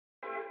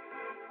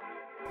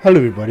Hello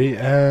everybody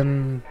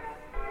and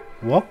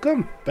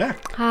welcome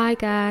back. Hi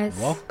guys.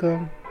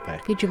 Welcome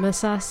back. Did you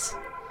miss us?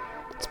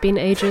 It's been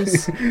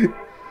ages.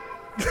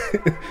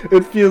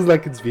 It feels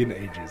like it's been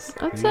ages.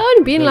 It's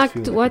only been like,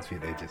 It's what,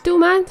 been ages. 2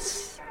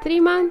 months? 3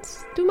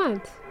 months? 2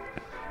 months.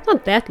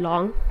 Not that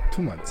long.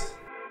 2 months.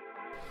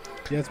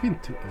 Yeah, it's been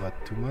 2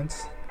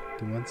 months.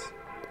 2 months.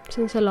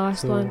 Since the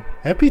last one.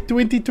 Happy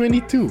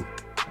 2022.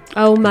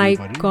 Oh my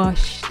everybody.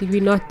 gosh. Did we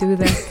not do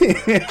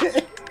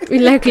that? We're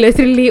like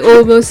literally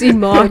almost in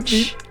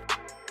March.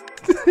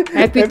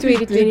 Happy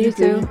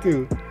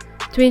 2022.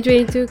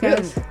 2022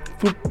 guys.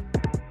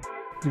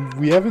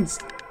 We haven't.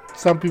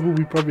 Some people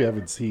we probably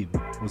haven't seen,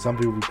 or some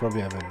people we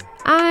probably haven't.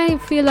 I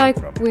feel like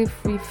we've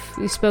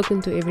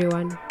spoken to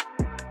everyone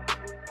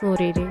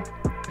already.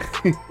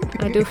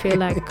 I do feel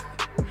like,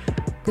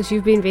 because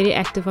you've been very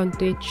active on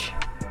Twitch,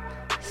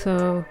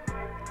 so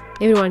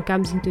everyone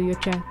comes into your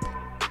chat.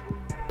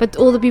 But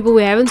all the people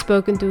we haven't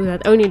spoken to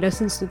that only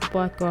listens to the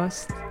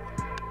podcast,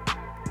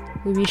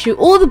 we wish you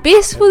all the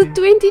best for the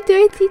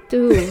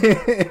 2022.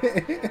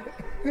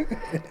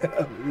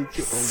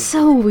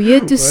 So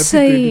weird to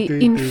say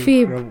in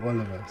Feb.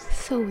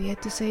 So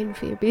weird to say in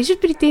Feb. You should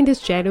pretend it's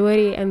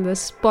January and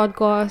this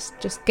podcast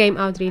just came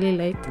out really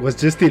late. It was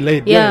just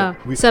delayed. Yeah.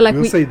 So like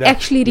we'll we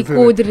actually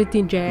recorded it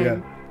in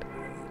Jan.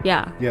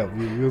 Yeah. Yeah,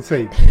 we'll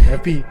say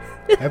happy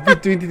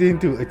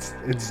 2022.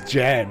 It's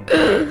Jan.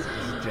 It's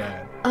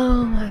Jan.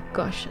 Oh my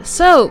gosh.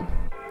 So,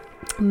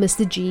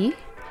 Mr. G,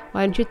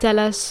 why don't you tell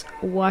us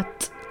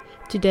what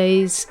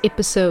today's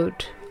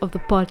episode of the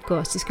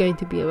podcast is going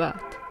to be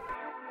about?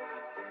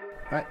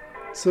 Right.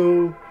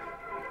 So,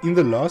 in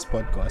the last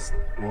podcast,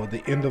 or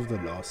the end of the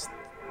last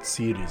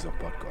series of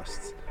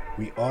podcasts,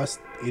 we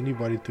asked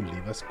anybody to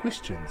leave us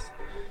questions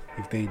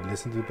if they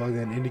listen to the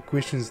podcast and any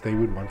questions they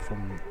would want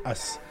from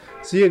us.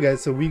 So yeah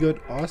guys, so we got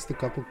asked a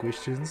couple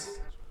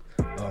questions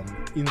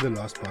in the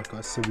last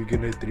podcast, so we're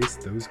gonna address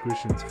those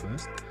questions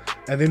first,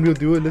 and then we'll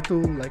do a little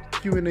like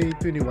Q&A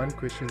 21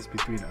 questions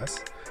between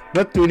us.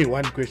 Not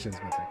 21 questions,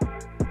 but like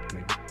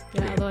maybe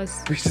Yeah,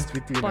 otherwise questions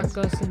between us.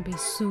 podcast can be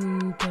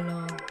super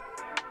long.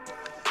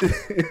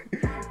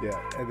 Yeah,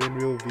 and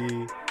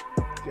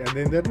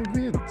then that will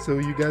be it. So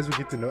you guys will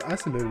get to know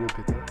us a little bit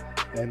better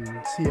and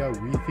see how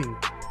we think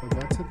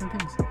about certain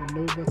things and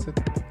know about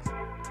certain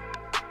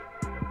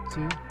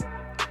things.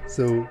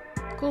 So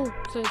Cool.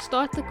 So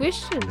start the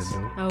questions.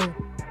 Lindo, Oh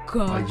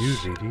gosh. are you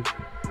ready?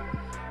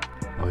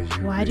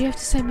 Why do you have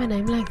to say my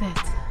name like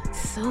that? It's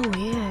so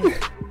weird.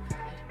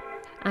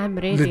 I'm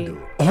ready. Lindo,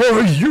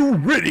 are you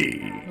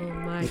ready? Oh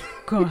my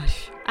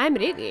gosh. I'm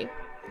ready.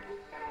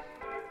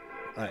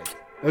 Alright.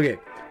 Okay.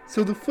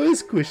 So the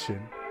first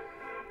question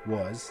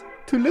was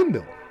to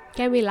Lindo.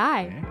 Can we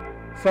lie?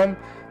 From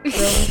a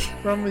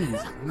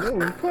user. No,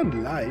 we can't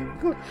lie.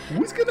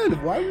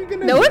 Why are we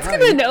gonna No lie one's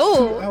gonna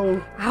know. to our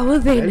How will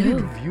they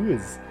valued know?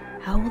 viewers,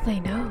 How will they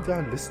know? to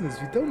our listeners?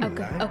 We don't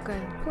Okay, lie. okay.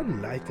 We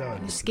can't lie to our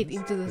Let's get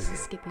listeners. into this.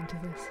 Let's get into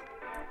this.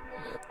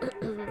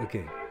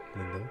 Okay,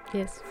 Lindo.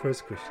 Yes.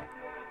 First question.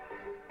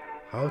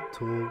 How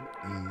tall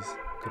is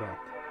Grant?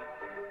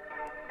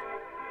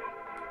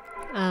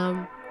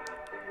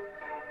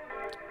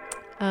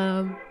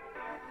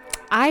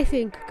 I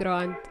think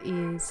Grant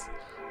is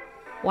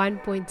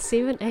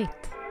 1.78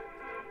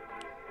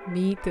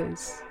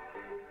 meters.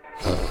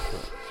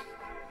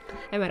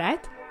 Am I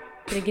right?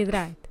 Did I get it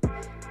right?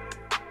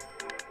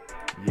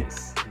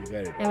 Yes, you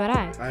got it. Am I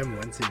right? I'm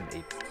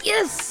 178.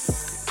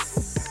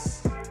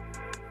 Yes!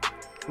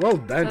 Well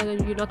done. So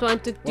do you not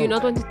want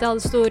to tell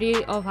the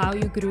story of how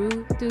you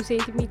grew 2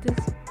 centimeters?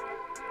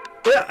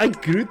 Yeah, I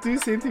grew 2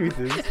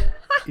 centimeters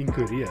in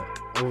Korea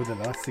over the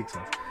last 6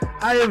 months.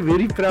 I am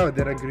very proud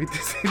that I grew 2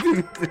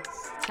 centimeters.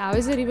 How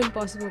is it even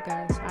possible,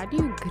 guys? How do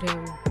you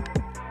grow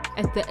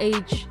at the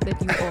age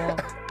that you are?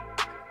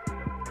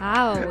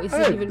 How is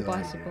it even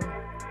possible?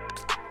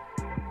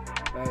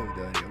 I have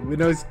no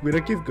idea. When I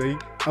kept going,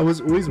 I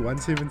was always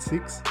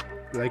 176.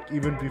 Like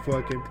even before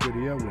I came to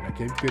Korea, when I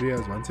came to Korea, I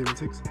was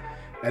 176.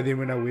 And then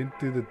when I went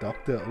to the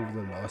doctor over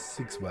the last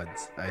 6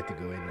 months, I had to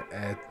go in.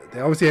 They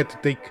obviously had to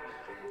take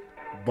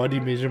body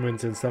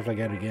measurements and stuff like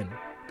that again.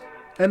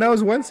 And I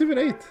was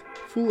 178,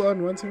 full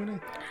on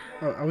 178.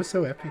 I was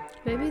so happy.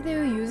 Maybe they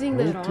were using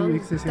the Well, 2 wrong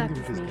extra type of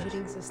centimeters, guys.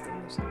 measuring system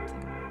or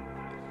something.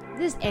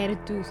 Just added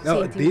 2 No,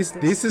 centimeters.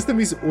 this system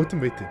is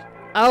automated.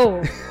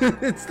 Oh,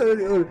 It's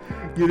totally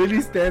you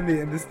really stand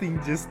there and this thing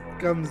just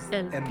comes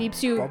and and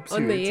peeps you pops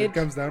on you. the So head. it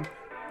comes down,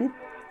 whoop,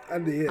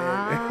 on the air.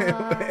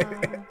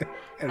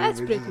 And That's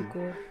it pretty measures you.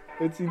 cool.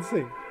 It's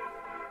insane.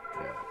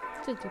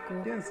 Pretty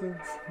cool. Yeah, so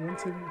it's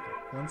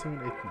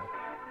 178 now.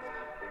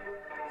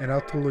 And how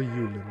tall are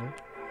you, Lindo?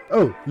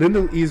 Oh,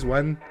 Lindo is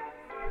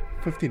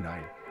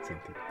 159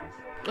 centimeters.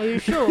 Are you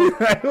sure?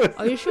 I was-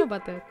 Are you sure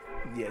about that?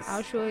 Yes.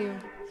 How sure are you?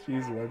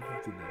 She's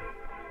 159.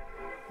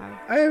 How?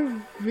 I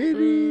am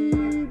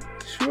very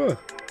sure.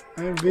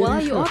 I am very Well,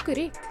 sure. you are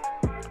correct.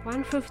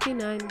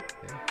 159.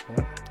 Yeah,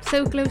 one.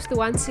 So close to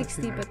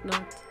 160, but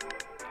not.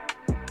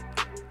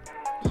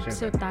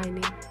 So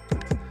tiny.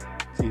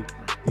 See,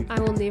 I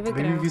will never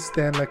maybe if grow. you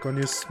stand like on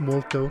your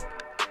small toe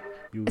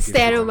You get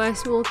stand it on my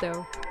small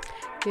toe.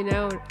 You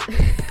know.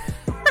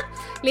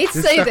 Let's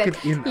Just say tuck that.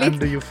 it in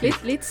under your feet.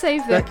 Let's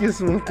save that. Tuck your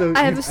small toe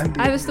I in have under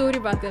I have your a story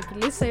about that, but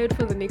let's save it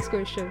for the next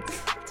question.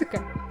 It's okay.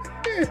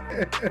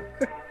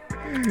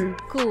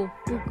 Cool.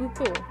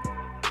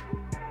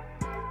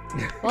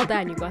 Well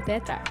done, you got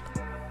that right.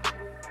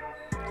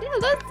 Yeah,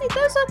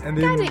 those are And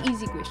then- kind of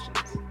easy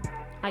questions,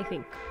 I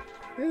think.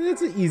 Yeah,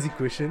 that's an easy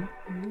question.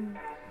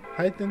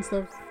 Height and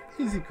stuff,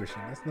 easy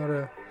question. That's not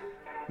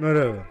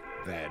a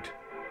bad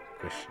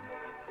question.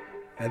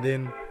 And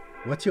then,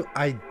 what's your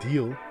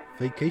ideal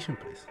vacation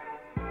place?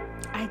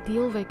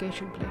 Ideal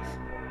vacation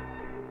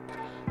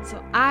place.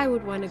 So I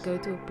would want to go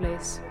to a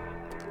place.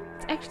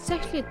 It's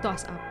actually a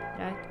toss up,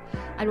 right?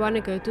 I'd want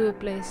to go to a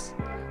place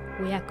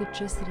where I could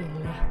just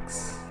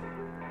relax,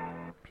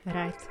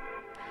 right?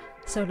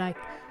 So like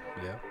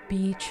Yeah.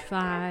 beach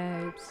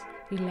vibes,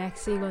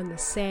 relaxing on the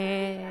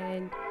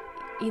sand,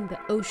 in the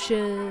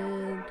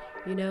ocean,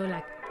 you know,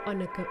 like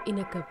in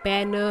a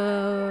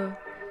cabana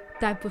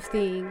type of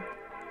thing.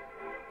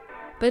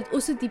 But it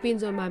also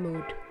depends on my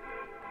mood,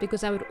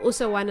 because I would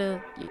also want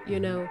to, you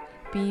know,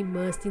 be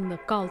immersed in the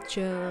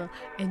culture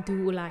and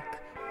do like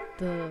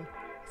the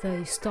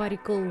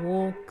historical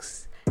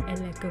walks and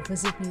like go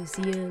visit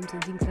museums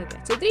and things like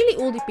that. So it really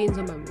all depends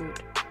on my mood,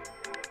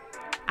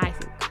 I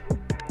think.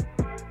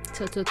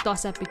 So it's a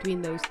toss up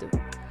between those two: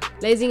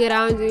 lazing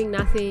around doing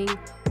nothing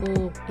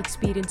or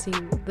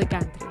experiencing the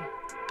country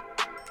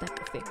type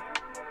of thing.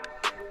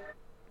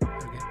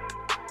 Okay.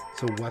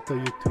 So, what are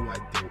your two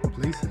ideal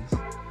places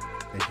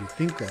that you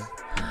think of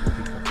when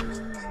you think of those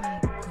things? Oh my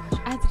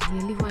gosh, I'd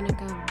really want to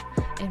come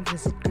and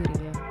visit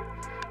Korea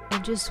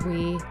and just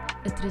wear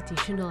a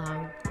traditional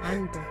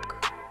hanbok.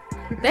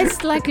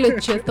 That's like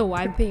legit the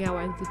one thing I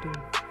want to do.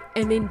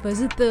 And then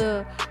visit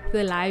the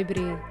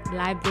library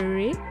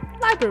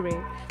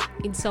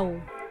in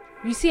Seoul.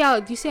 Do you see how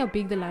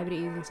big the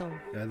library is in Seoul?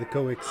 The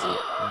COEX. The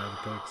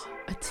COEX.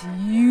 It's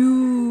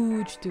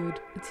huge, dude.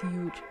 It's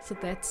huge. So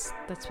that's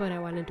what I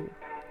want to do,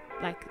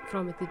 like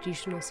from a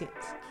traditional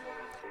sense.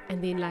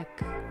 And then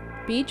like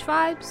beach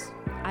vibes.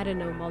 I don't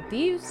know,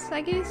 Maldives,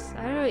 I guess.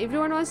 I don't know.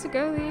 Everyone wants to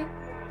go there,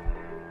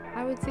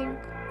 I would think.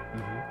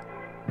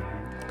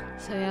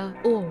 So yeah,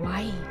 or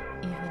Hawaii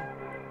even.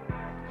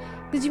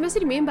 Because you must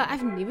remember,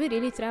 I've never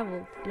really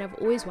traveled, and I've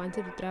always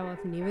wanted to travel.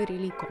 I've never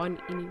really gone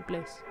any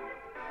place.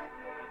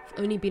 I've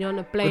only been on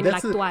a plane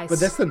like twice. But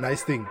that's the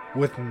nice thing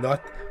with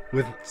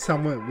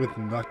someone with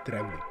not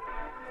traveling.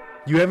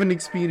 You haven't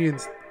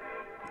experienced.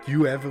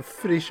 You have a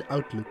fresh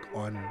outlook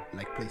on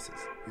like places.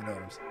 You know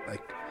what I'm saying?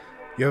 Like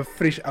you have a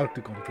fresh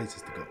outlook on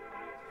places to go.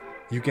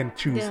 You can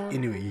choose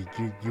anyway.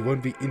 You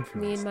won't be influenced.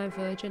 Me and my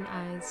virgin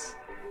eyes.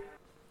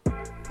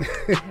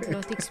 I have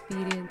not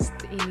experienced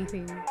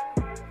anything.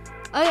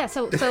 Oh yeah,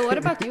 so what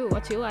about you?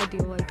 What's your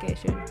ideal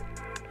vacation?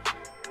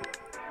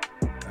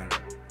 I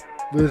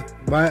don't know.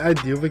 But my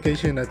ideal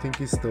vacation, I think,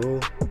 is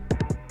still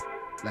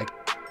like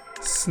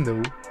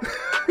snow,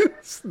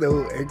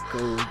 snow and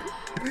cold,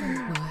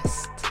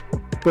 Worst.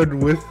 but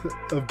with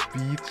a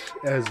beach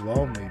as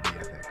well. Maybe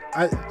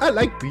I think I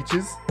like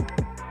beaches.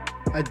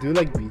 I do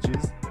like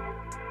beaches,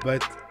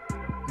 but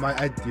my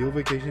ideal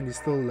vacation is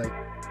still like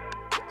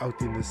out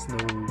in the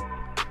snow,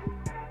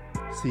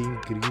 seeing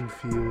green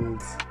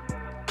fields,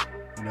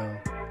 you know,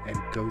 and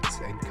goats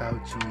and cow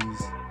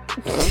cheese.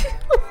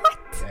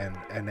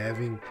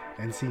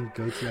 and seeing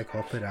goats like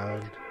hop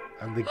around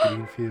on the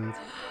green field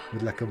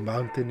with like a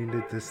mountain in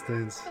the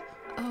distance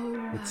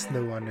with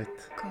snow on it,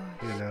 gosh.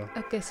 you know.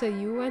 Okay, so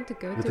you want to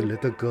go With to a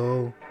little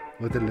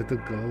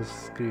girl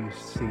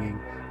singing.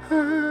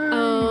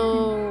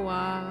 Oh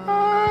wow.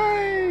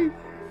 Hi!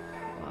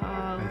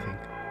 Wow. I think.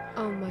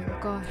 Oh my Yeah.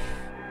 gosh.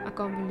 I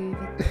can't believe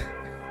it.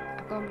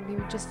 I can't believe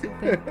it. Just think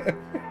that.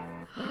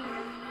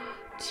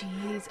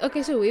 Jeez.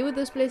 Okay, so where would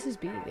those places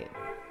be then?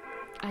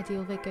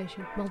 Ideal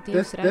vacation.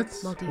 Maldives, right?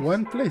 That's Maldives.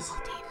 one place.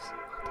 Maldives.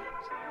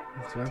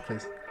 That's one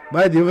place.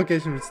 My ideal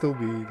vacation would still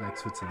be like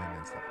Switzerland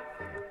and stuff.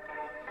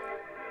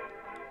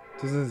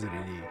 Switzerland's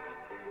really,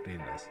 really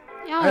nice.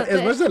 Yeah,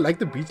 As much as I like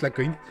the beach, like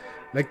going,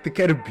 like the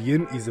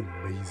Caribbean is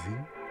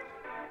amazing.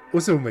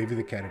 Also, maybe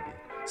the Caribbean.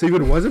 So if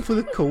it wasn't for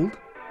the cold,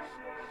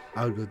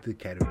 I would go to the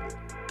Caribbean.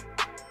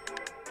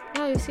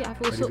 yeah, you see,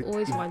 I've also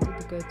always wanted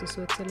to go to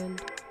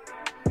Switzerland.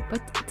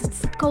 But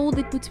it's cold,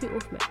 it puts me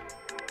off, man.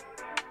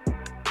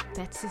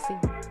 That's the thing.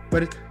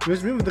 But you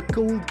must remember the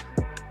cold,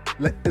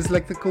 like it's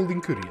like the cold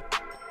in Korea.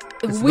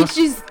 It's Which not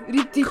is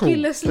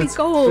ridiculously It's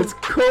cold. It's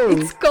cold,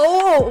 It's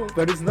cold.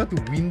 but it's not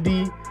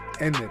windy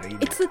and rainy.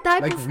 It's the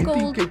type like of windy in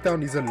cold. Cape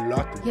Town is a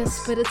lot worse.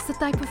 Yes, but it's the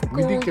type of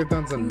windy in cold Cape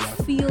Town's a you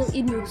lot feel worse.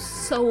 in your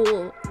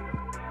soul.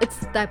 It's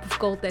the type of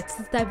cold. That's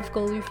the type of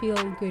cold you feel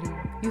in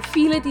Korea. You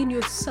feel it in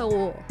your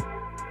soul.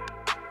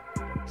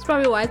 It's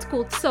probably why it's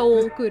called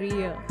Seoul,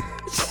 Korea.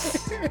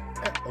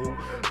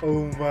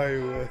 Oh my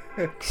word.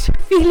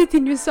 Feel it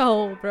in your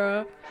soul,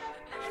 bro.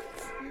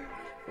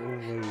 Oh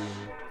my word.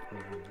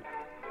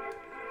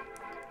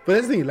 But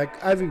that's the thing,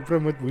 like I think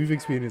from what we've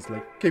experienced,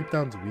 like Cape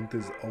Town's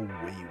winters are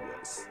way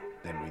worse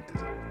than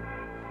winters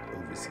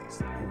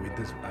overseas, or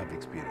winters I've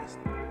experienced.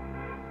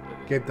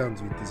 Cape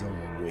Town's winters are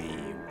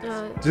way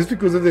worse. Just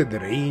because of the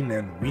rain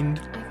and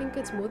wind. I think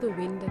it's more the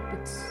wind that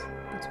puts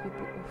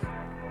people off.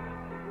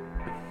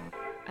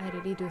 I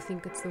really do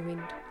think it's the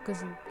wind.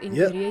 Because in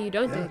Korea, you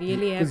don't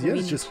really have wind.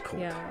 It's just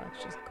cold. Yeah,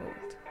 it's just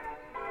cold.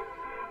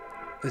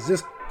 It's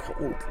just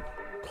cold.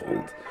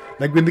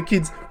 Like when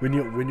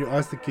you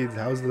ask the kids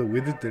how's the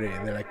weather today,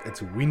 and they're like,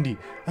 it's windy.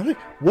 I'm like,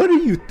 what are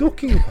you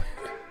talking about?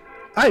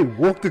 I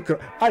walked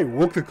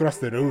across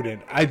the road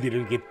and I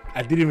didn't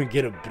even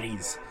get a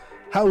breeze.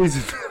 How is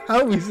it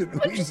windy?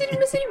 But you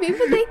must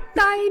remember they're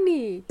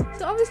tiny.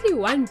 So obviously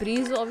one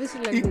breeze will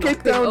obviously like in knock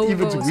Cape them Town, over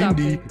if it's or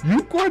windy, something.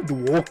 you can't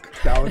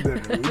walk down the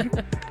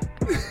road.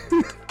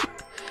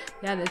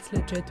 Yeah, that's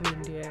legit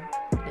windy.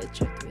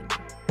 Legit windy.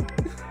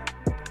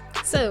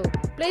 So,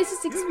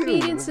 places,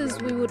 experiences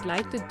we would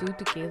like to do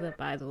together,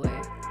 by the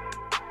way.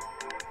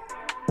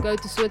 Go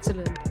to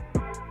Switzerland.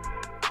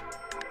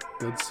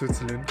 Go to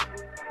Switzerland.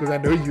 Because I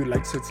know you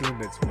like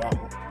Switzerland as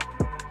well.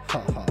 Ha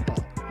ha ha.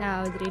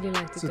 Yeah, I would really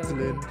like to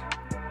Switzerland. go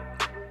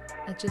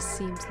there. It just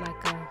seems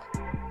like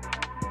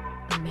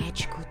a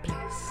magical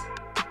place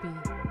to be.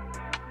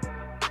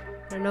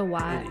 I don't know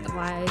why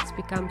it's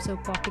become so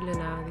popular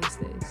now these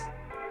days.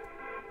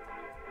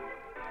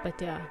 But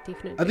yeah,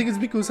 definitely. I think it's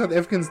because South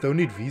Africans don't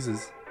need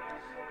visas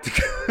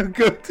to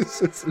go to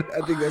Switzerland.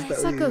 I think that's the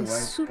it's only like a why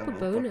it's super become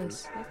more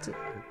bonus. That's it.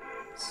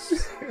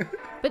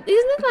 But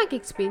isn't it like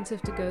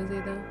expensive to go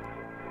there though?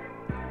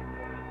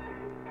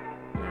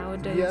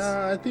 Nowadays.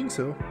 Yeah, I think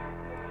so.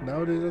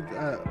 Nowadays,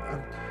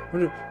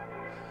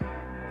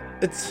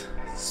 it's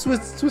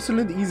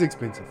Switzerland is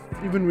expensive.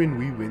 Even when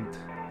we went,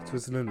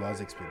 Switzerland was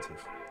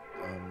expensive.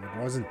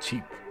 It wasn't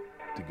cheap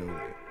to go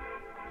there.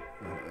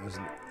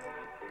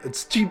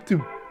 It's cheap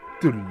to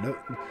live.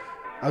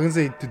 I can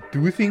say to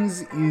do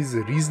things is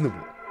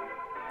reasonable.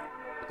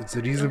 It's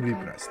reasonably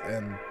priced,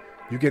 and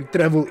you can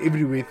travel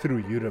everywhere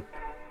through Europe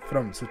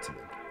from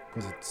Switzerland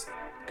because it's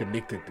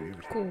connected to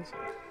everything. Cool.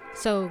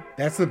 So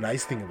that's the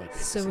nice thing about it.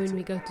 So when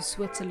we go to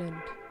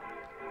Switzerland,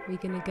 we're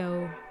gonna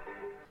go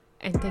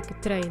and take a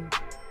train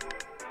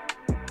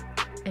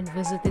and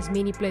visit as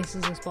many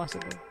places as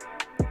possible.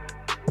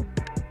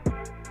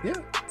 Yeah,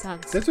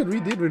 sounds. That's what we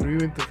did when we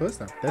went the first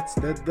time.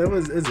 That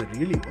was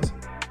really awesome.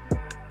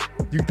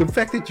 The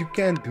fact that you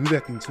can do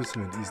that in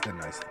Switzerland is the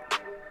nice thing.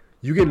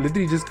 You can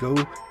literally just go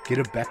get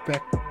a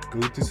backpack,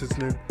 go to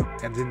Switzerland,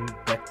 and then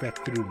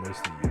backpack through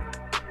most of Europe.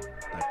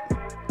 Like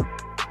that.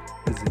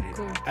 That's really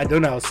cool. I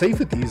don't know how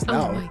safe it is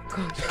now. Oh my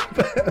god.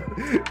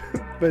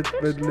 but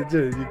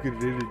legit, you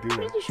could really do that.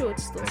 Pretty sure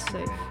it's still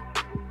safe.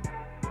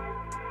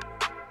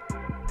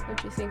 What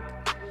do you think?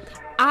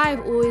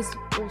 I've always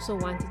also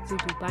wanted to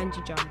do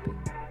bungee jumping.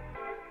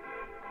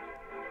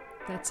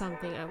 That's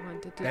something I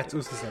wanted to That's do.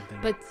 also something.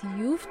 But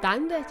you've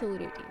done that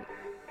already.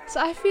 So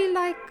I feel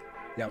like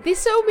yeah. There's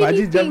so many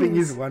bungee things. Jumping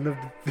is one of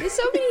the There's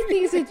so many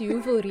things that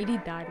you've already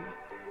done.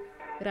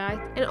 Right?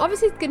 And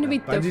obviously it's going to be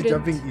different. Bungee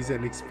jumping is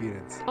an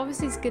experience.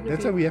 Obviously it's going to be...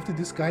 That's why we have to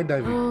do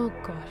skydiving. Oh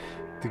gosh.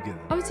 Together.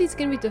 Obviously it's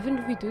going to be different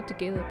if we do it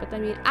together. But I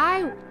mean,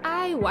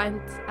 I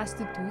want us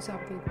to do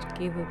something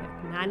together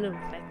that none of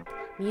that,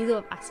 neither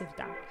of us have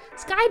done.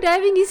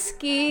 Skydiving is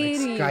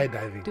scary. Like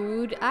skydiving.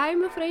 Dude,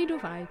 I'm afraid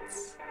of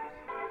heights.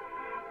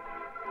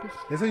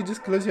 That's why you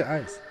just close your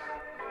eyes.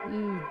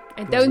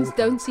 And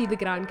don't see the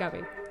ground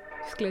coming.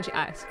 Just close your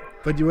eyes.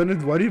 But you want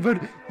to worry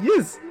about...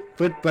 Yes,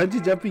 but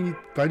bungee jumping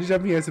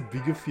has a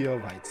bigger fear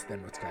of heights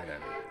than what skydiving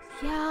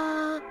is.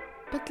 Yeah,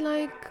 but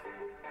like...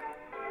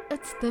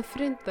 It's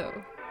different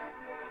though.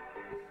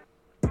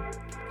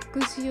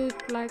 Because you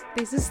like...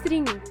 There's a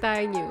string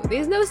tying you.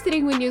 There's no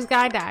string when you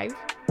skydive.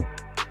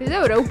 There's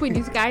no rope when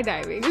you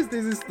skydiving. Yes,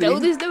 there's a string. No,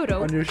 there's no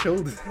rope. On your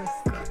shoulders.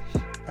 Oh, gosh.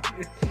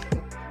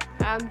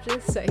 I'm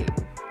just saying.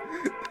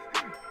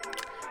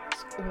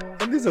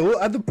 And there's a whole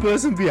other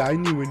person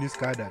behind you when you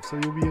skydive, so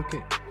you'll be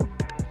okay.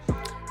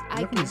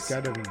 I guess.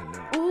 Skydiving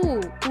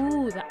alone.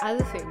 Ooh, the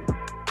other thing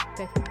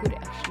that we could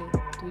actually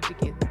do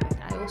together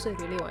that I also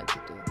really want to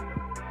do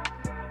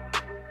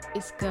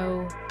is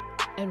go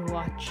and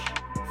watch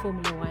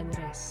Formula 1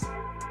 race.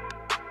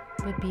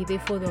 But be there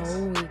for the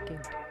whole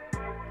weekend.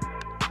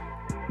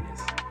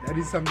 Yes, that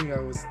is something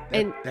I was...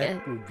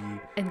 That would be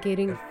and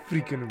getting a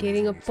freaking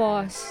getting a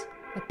pass,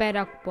 a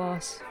paddock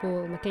pass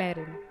for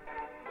McLaren.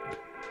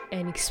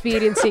 And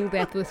experiencing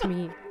that with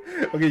me.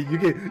 Okay, you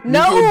can...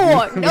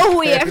 No,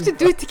 we have to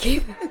do it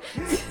together.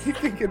 You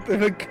can get the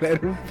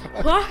McLaren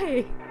pass.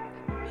 Why?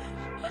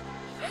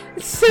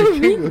 It's so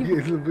mean.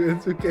 Okay,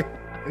 it's okay.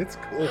 It's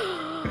cool.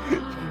 You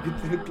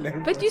get the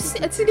McLaren But pass. you see,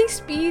 it's an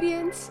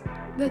experience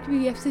that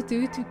we have to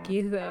do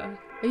together.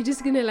 Are you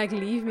just gonna like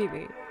leave me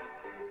there?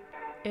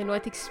 And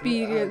what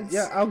experience?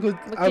 I'll go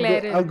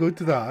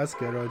to the Haas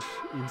garage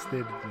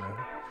instead.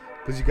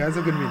 Because you guys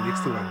are gonna be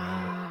next to one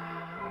another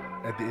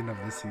at the end of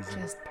this season.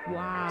 Just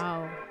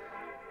wow.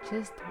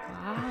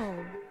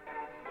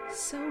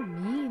 So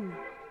mean.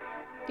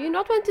 Do you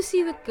not want to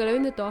see the glow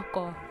in the dark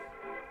car?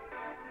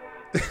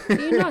 Do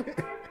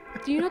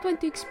you not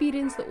want to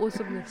experience the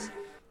awesomeness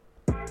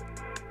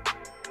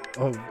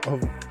of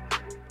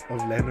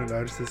of Lando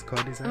Norris's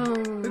car design.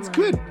 Oh, It's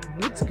good.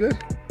 It's good.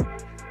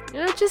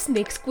 Just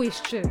next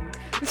question.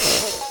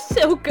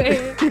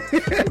 Okay.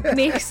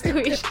 Next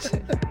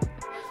question.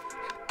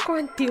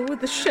 Can't deal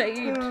with the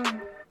shade.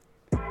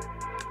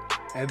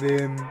 And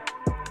then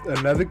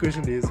another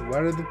question is,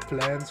 what are the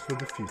plans for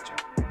the future?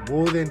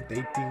 More than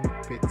dating,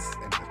 pets,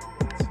 and little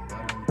ones.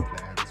 What are the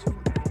plans for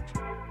the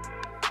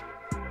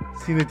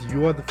future? See that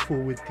you are the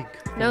forward thinker.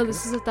 No,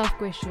 this is a tough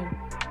question.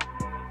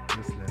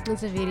 Listen,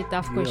 It's a very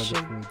tough you are the question.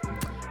 forward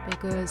thinker.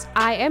 Because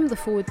I am the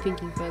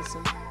forward-thinking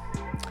person,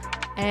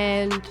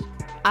 and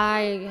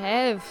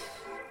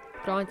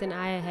Grant and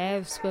I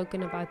have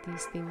spoken about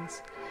these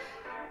things.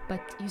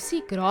 But you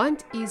see,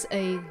 Grant is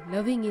a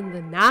living in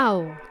the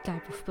now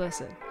type of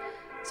person,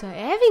 so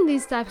having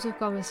these types of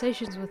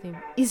conversations with him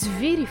is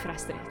very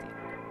frustrating.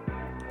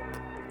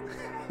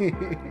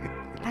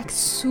 Like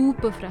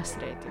super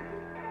frustrating,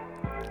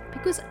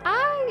 because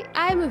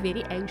I'm a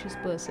very anxious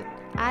person,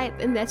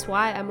 and that's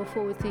why I'm a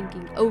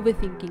forward-thinking,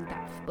 overthinking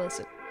type of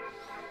person.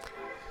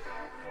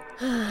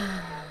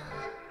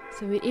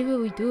 So whenever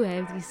we do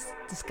have these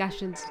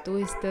discussions, it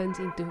always turns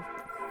into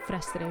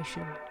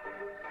frustration.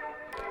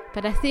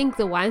 But I think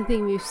the one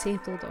thing we've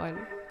settled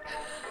on,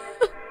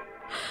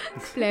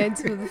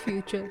 plans for the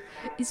future,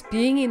 is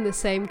being in the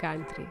same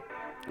country,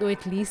 or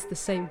at least the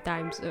same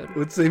time zone.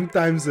 With same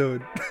time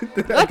zone.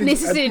 Not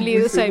necessarily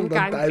the same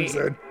country.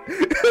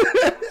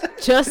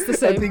 Just the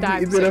same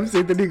time zone. I'm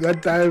zone. settling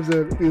on time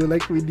zone. We were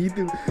like, we need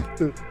to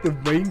the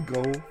main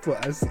goal for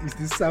us is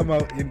to somehow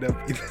end up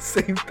in the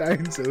same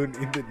time zone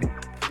in the near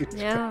future.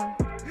 Yeah.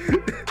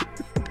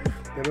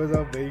 That was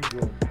our main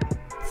goal.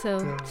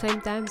 So,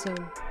 same time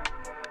zone.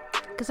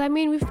 Because I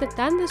mean, we've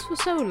done this for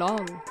so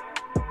long.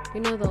 You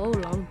know, the whole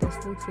long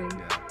distance thing.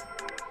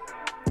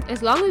 Yeah.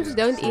 As long as we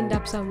don't end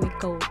up somewhere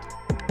cold.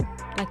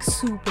 Like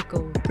super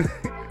cold.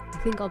 I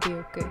think I'll be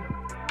okay.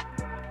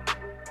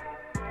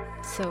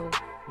 So,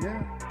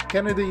 yeah.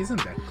 Canada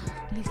isn't that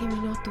cool. can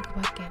we not talk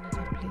about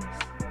Canada, please?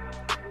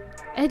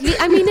 At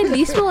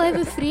least we'll have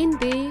a friend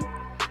there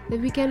that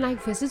we can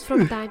like visit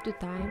from time to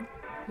time,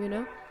 you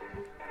know?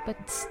 But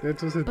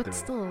That was a throw.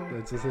 still,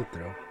 That's just a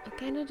throw.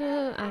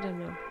 Canada, I don't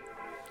know.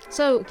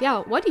 So, yeah,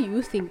 what do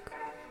you think,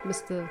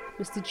 Mr.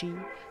 G,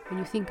 when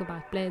you think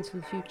about plans for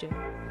the future?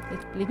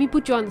 Let me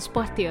put you on the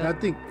spot here. I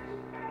think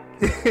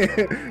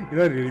you're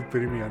not really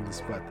putting me on the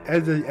spot.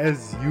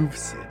 As you've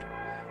said,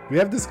 we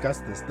have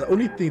discussed this. The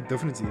only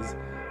difference is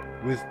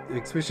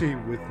especially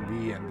with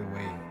me and the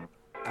way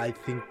I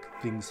think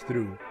things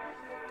through.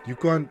 You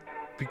can't,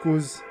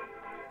 because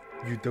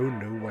you don't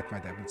know what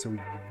might happen. So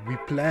we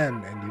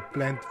plan, and you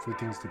plan for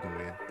things to go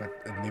ahead, but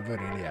it never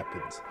really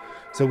happens.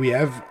 So we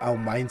have our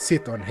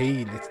mindset on,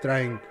 hey, let's try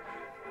and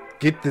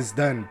get this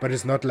done. But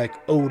it's not like,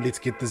 oh, let's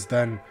get this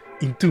done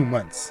in 2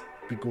 months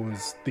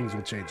because things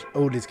will change.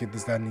 Oh, let's get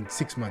this done in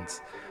 6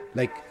 months.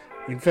 Like,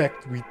 in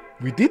fact,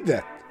 we did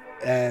that.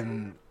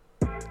 And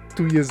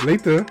 2 years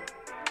later,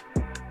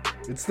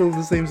 it's still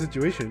the same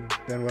situation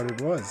than what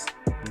it was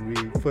when we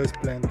first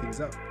planned things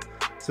out.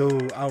 So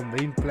our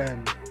main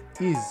plan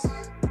is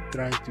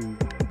trying to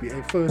be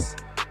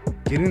first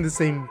get in the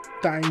same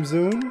time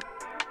zone,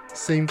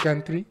 same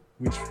country,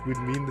 which would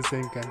mean the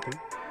same country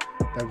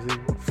type of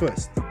thing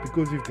first,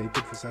 because we've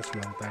dated for such a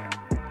long time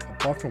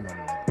apart from one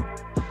another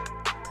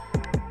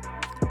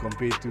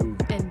compared to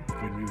when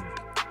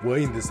we were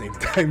in the same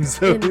time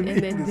zone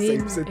in the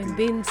same city, and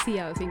then see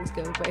how things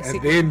go,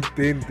 basically. and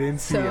then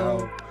see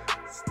how.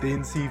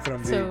 Then see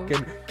from there.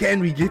 Can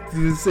we get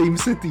to the same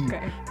city?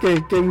 Okay.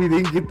 Can we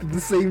then get to the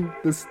same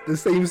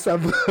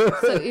suburb?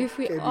 So if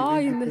we are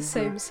in the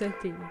same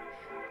city,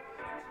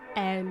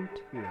 and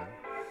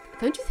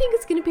don't you think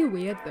it's gonna be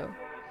weird though?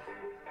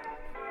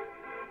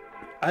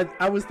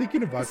 I was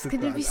thinking about It's it.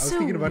 gonna I be was so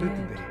thinking about it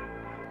weird. today.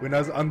 When I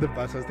was on the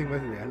bus, I was thinking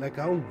about it today. Like,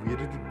 how weird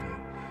would it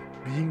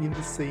be being in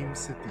the same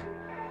city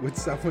with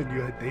someone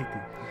you are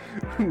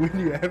dating when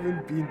you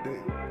haven't been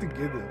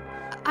together?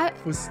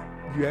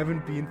 You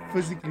haven't been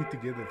physically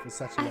together for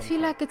such a long I feel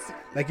time. like it's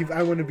Like, if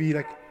I want to be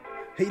like,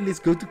 hey, let's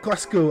go to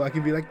Costco, I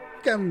can be like,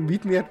 come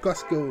meet me at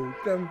Costco.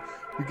 Come,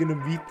 we're gonna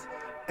meet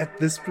at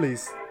this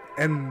place,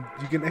 and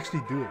you can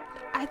actually do it.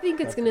 I think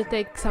it's gonna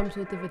take some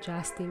sort of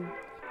adjusting.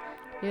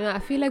 You know, I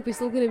feel like we're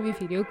still gonna be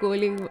video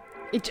calling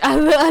each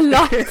other a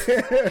lot.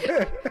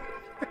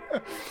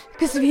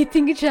 Because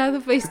meeting each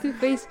other face to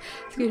face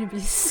is gonna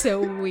be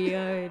so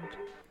weird.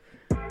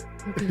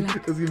 We'll be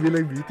like, It's gonna be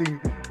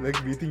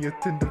like meeting your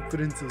Tinder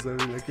prince or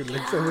something, like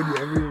someone you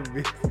haven't even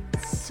met,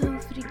 so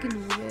freaking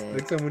weird.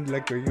 like someone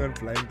like going on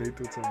blind date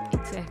with someone.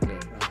 Exactly.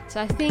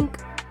 So I think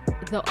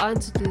the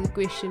answer to the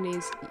question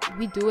is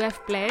we do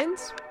have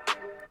plans.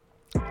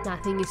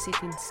 Nothing is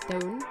set in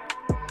stone.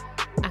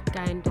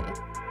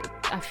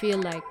 I feel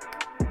like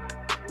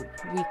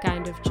we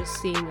kind of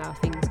just seeing how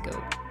things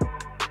go,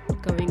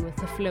 going with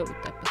the flow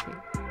type of thing.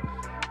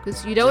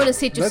 Because you don't want to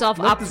set yourself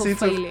Not up the for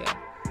sense of- failure.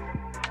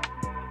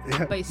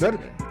 Yeah,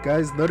 Basically.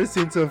 not a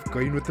sense of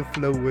going with the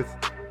flow with,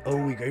 oh,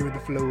 we're going with the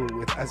flow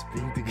with us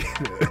being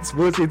together. It's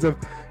more a sense of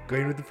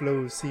going with the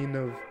flow, seeing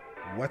of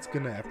what's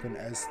gonna happen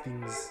as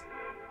things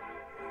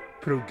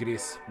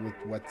progress with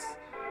what's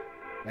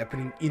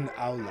happening in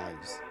our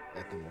lives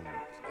at the moment.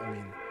 I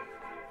mean,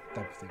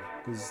 type of thing.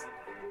 Because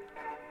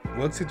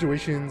work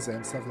situations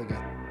and stuff like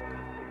that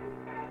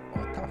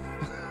are tough.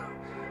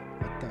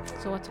 Are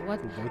tough. So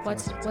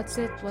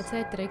what's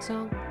that Drake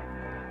song?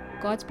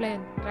 God's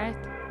plan, right?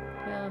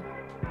 Yeah.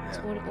 It's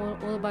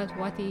all about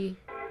what he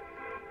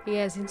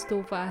has in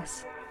store for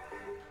us.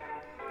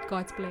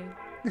 God's plan.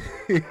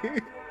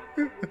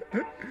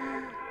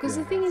 Because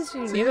the thing is,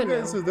 you never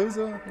know. So those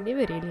are. You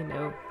never really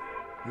know.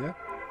 Yeah.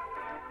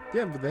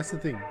 Yeah, but that's the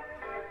thing.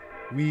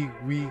 We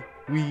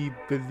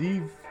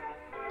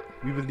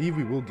believe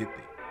we will get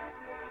there.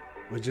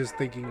 We're just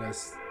taking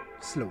us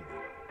slowly,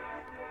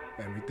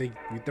 and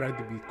we try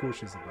to be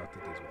cautious about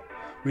it as well.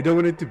 We don't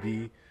want it to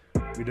be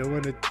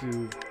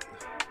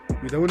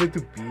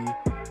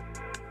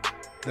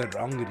the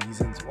wrong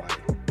reasons why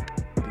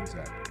things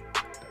happen.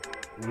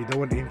 We don't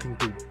want anything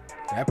to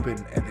happen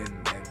and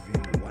then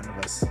having one of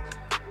us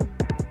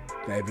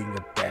having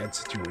a bad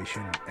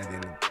situation and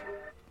then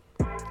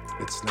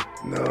it's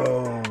like,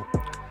 no,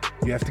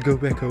 you have to go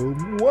back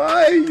home.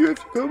 Why? You have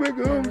to go back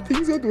home.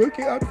 Things aren't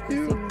working out for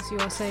you. Things you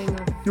are saying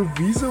are your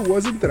visa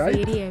wasn't right.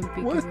 very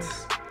ambiguous.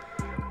 What?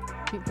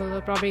 People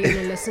are probably going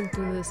to listen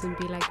to this and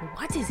be like,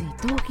 what is he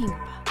talking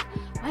about?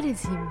 What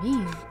does he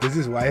mean? This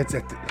is why it's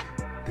at the end.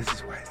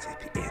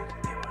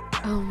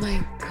 Oh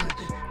my gosh.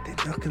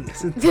 They're not going to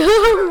listen to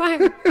Oh my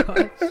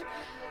gosh.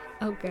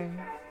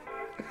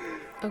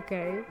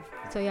 Okay.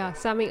 So yeah,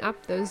 summing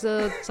up, those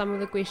are some of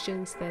the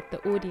questions that the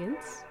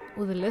audience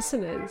or the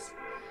listeners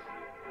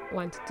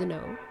wanted to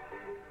know.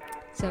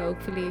 So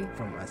hopefully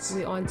from us.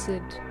 we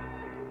answered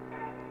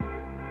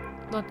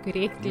not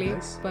correctly,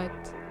 Yes. but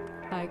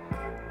like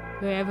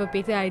we have a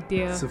better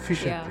idea.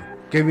 Sufficiently.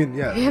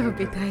 Yeah. We have a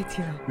better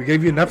idea. We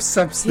gave you enough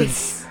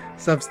substance. Yes.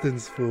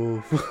 Substance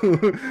for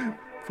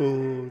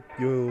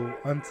your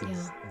answers.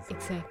 Yeah, and so on.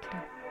 exactly.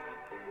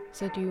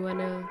 So do you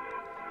wanna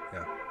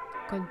Yeah.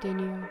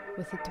 continue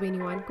with the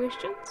 21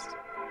 questions?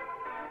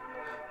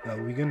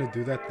 We're gonna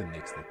do that the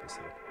next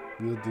episode.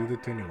 We'll do the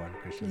 21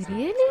 questions. in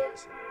the next Really?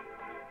 episode.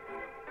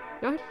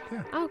 Not?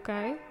 Yeah.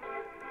 Okay.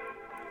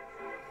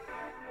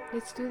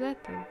 Let's do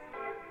that then.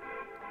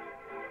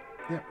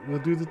 Yeah, we'll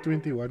do the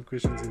 21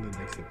 questions in the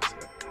next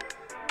episode.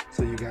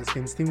 So you guys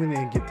can stay in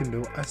there and get to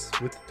know us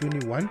with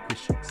 21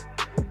 questions.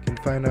 You can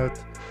find out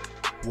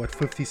what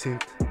 50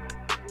 Cent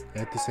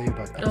had to say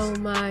about us. Oh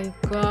my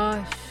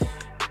gosh.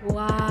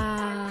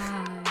 Wow.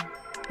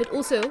 But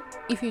also,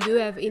 if you do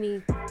have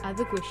any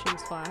other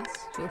questions for us,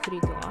 feel free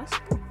to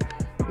ask.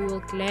 We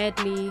will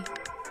gladly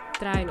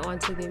try and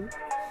answer them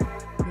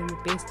in the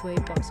best way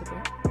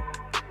possible.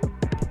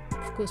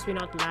 Of course, we're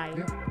not lying.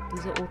 Yeah.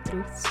 These are all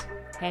truths.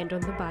 Hand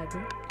on the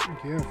Bible.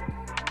 Yeah.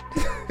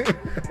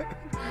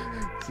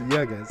 So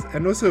yeah, guys.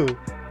 And also,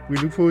 we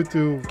look forward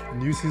to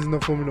new season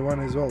of Formula 1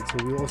 as well. So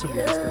we'll also be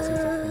discussing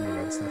some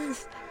Formula 1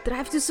 stuff.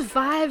 Drive to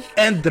Survive.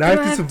 And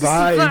Drive to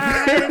Survive.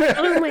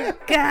 Oh my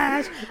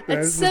gosh.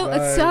 It's so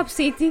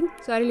upsetting.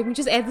 Sorry, let me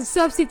just add. It's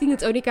so upsetting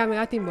it's only coming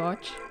out in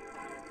March.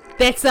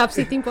 That's the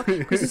upsetting part.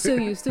 Because you're so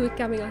used to it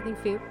coming out in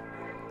Feb.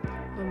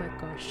 Oh my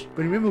gosh.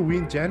 But remember, we're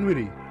in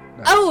January.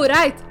 No, Oh,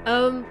 right.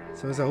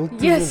 So it's a whole 2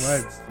 more Yes.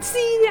 months.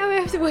 See, now we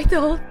have to wait the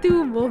whole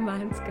 2 more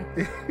months,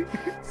 guys.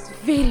 It's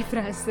very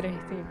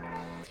frustrating.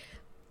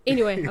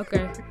 Anyway,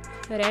 okay.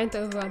 Rant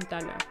over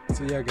Antana.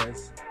 So yeah,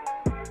 guys.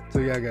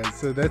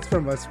 So that's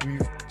from us.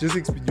 We've just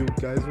you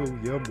guys will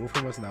hear more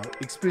from us now,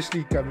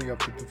 especially coming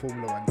up with the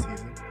Formula 1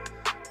 season.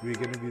 We're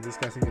going to be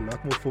discussing a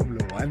lot more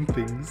Formula 1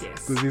 things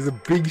Yes. because there's a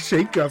big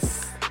shake-up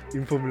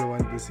in Formula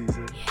 1 this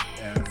season.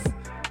 And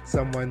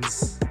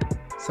someone's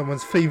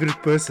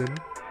favorite person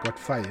got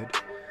fired.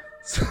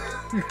 So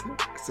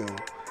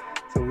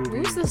we'll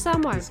Who's be the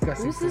someone?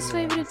 discussing Who's this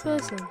Formula 1 favorite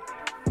person?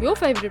 Your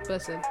favorite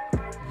person?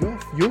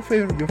 your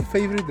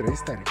favorite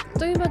race director.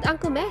 Talking about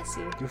Uncle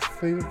Massey. Your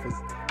favorite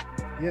person.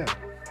 Yeah.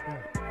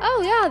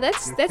 Oh yeah,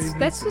 that's Your that's favorite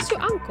that's just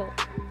your uncle.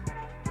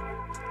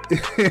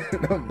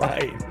 Not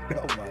mine.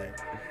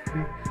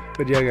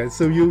 But yeah, guys,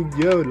 so you'll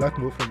hear a lot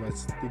more from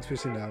us,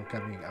 especially now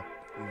coming up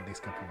in the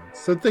next couple of months.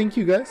 So thank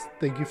you, guys.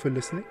 Thank you for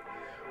listening.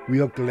 We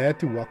are glad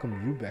to welcome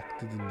you back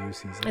to the new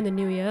season. And the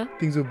new year.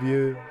 Things will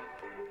be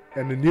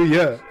and the new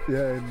year.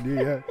 Yeah, new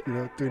year,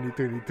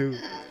 2022.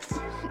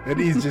 It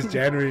is just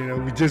January,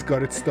 we just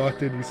got it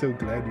started. We're so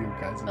glad you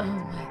guys are Oh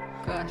here. my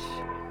gosh.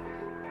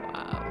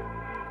 Wow.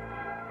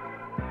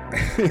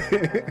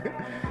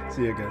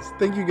 So yeah, guys.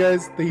 Thank you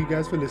guys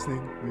for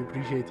listening. We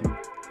appreciate you.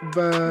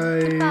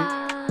 Bye.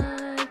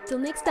 Bye. Till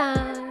next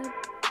time.